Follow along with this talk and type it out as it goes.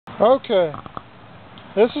Okay,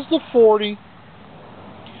 this is the 40.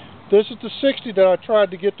 This is the 60 that I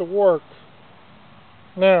tried to get to work.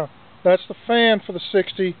 Now, that's the fan for the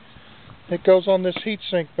 60. It goes on this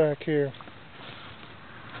heatsink back here.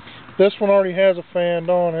 This one already has a fan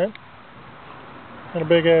on it and a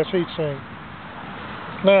big ass heatsink.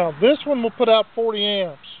 Now, this one will put out 40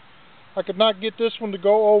 amps. I could not get this one to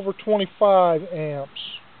go over 25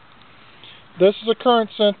 amps. This is a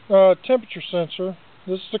current temperature sensor.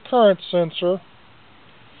 This is the current sensor.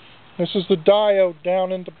 This is the diode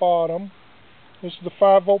down in the bottom. This is the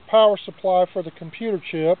 5-volt power supply for the computer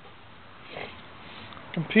chip.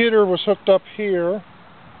 Computer was hooked up here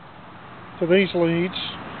to these leads.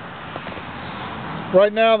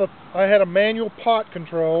 Right now I had a manual pot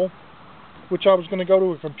control, which I was going to go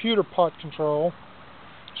to a computer pot control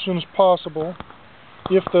as soon as possible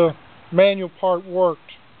if the manual part worked.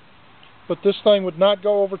 But this thing would not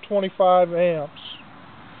go over 25 amps.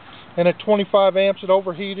 And at 25 amps it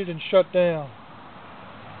overheated and shut down.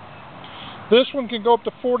 This one can go up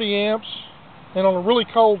to 40 amps, and on a really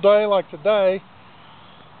cold day like today,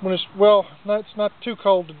 when it's, well, it's not too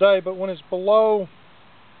cold today, but when it's below,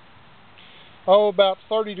 about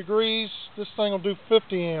 30 degrees, this thing will do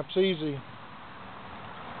 50 amps easy.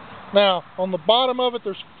 Now, on the bottom of it,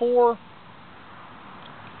 there's 4,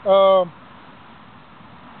 I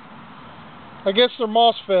guess they're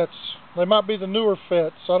MOSFETs. They might be the newer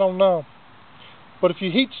FETs, I don't know. But if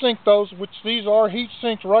you heat sink those, which these are heat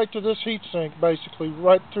sinked right to this heat sink, basically,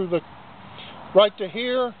 right to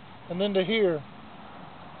here and then to here.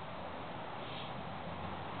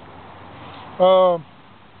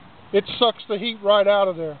 It sucks the heat right out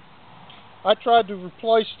of there. I tried to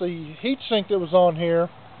replace the heat sink that was on here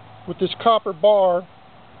with this copper bar,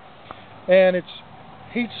 and it's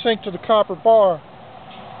heat sinked to the copper bar.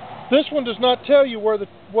 This one does not tell you where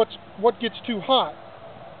what gets too hot.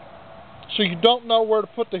 So you don't know where to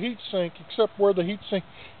put the heat sink except where the heat sink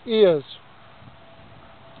is.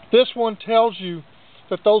 This one tells you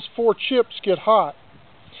that those 4 chips get hot.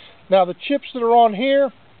 Now the chips that are on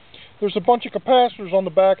here, there's a bunch of capacitors on the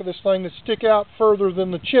back of this thing that stick out further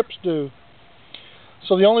than the chips do.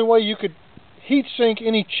 So the only way you could heat sink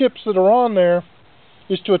any chips that are on there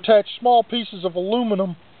is to attach small pieces of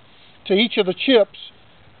aluminum to each of the chips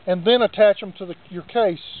and then attach them to your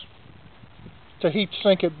case to heat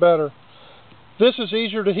sink it better. This is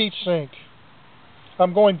easier to heat sink.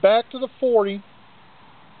 I'm going back to the 40,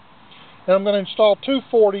 and I'm going to install 2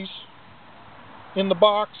 40s in the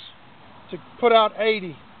box to put out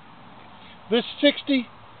 80. This 60,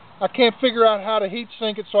 I can't figure out how to heat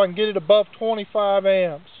sink it so I can get it above 25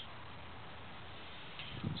 amps.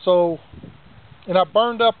 So, and I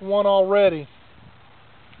burned up one already.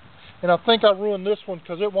 And I think I ruined this one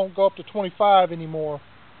because it won't go up to 25 anymore.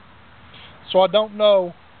 So I don't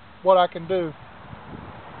know what I can do.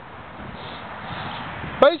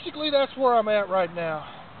 Basically, that's where I'm at right now.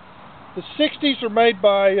 The 60s are made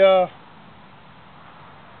by,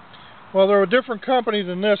 well, they're a different company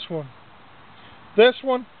than this one. This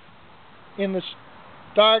one, in this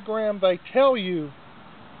diagram, they tell you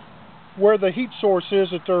where the heat source is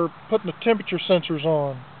that they're putting the temperature sensors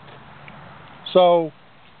on. So,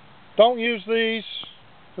 don't use these,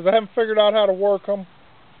 because I haven't figured out how to work them.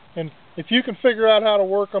 And if you can figure out how to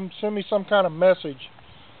work them, send me some kind of message.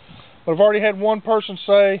 But I've already had one person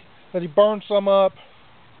say that he burned some up,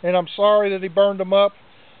 and I'm sorry that he burned them up.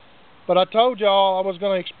 But I told y'all I was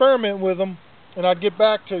going to experiment with them, and I'd get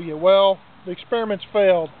back to you. Well, the experiments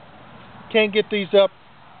failed. Can't get these up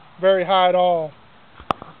very high at all.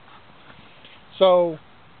 So,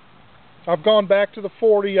 I've gone back to the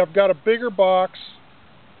 40. I've got a bigger box.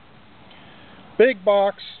 Big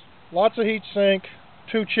box, lots of heat sink,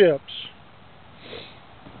 2 chips.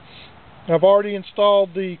 I've already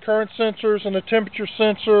installed the current sensors and the temperature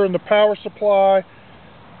sensor and the power supply,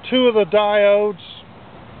 2 of the diodes.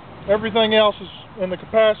 Everything else is, and the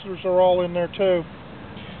capacitors are all in there too.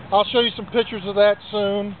 I'll show you some pictures of that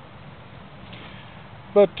soon.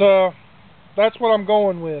 But that's what I'm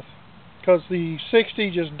going with, because the 60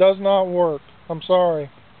 just does not work. I'm sorry.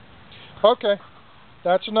 Okay,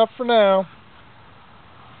 that's enough for now.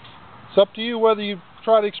 It's up to you whether you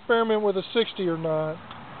try to experiment with a 60 or not.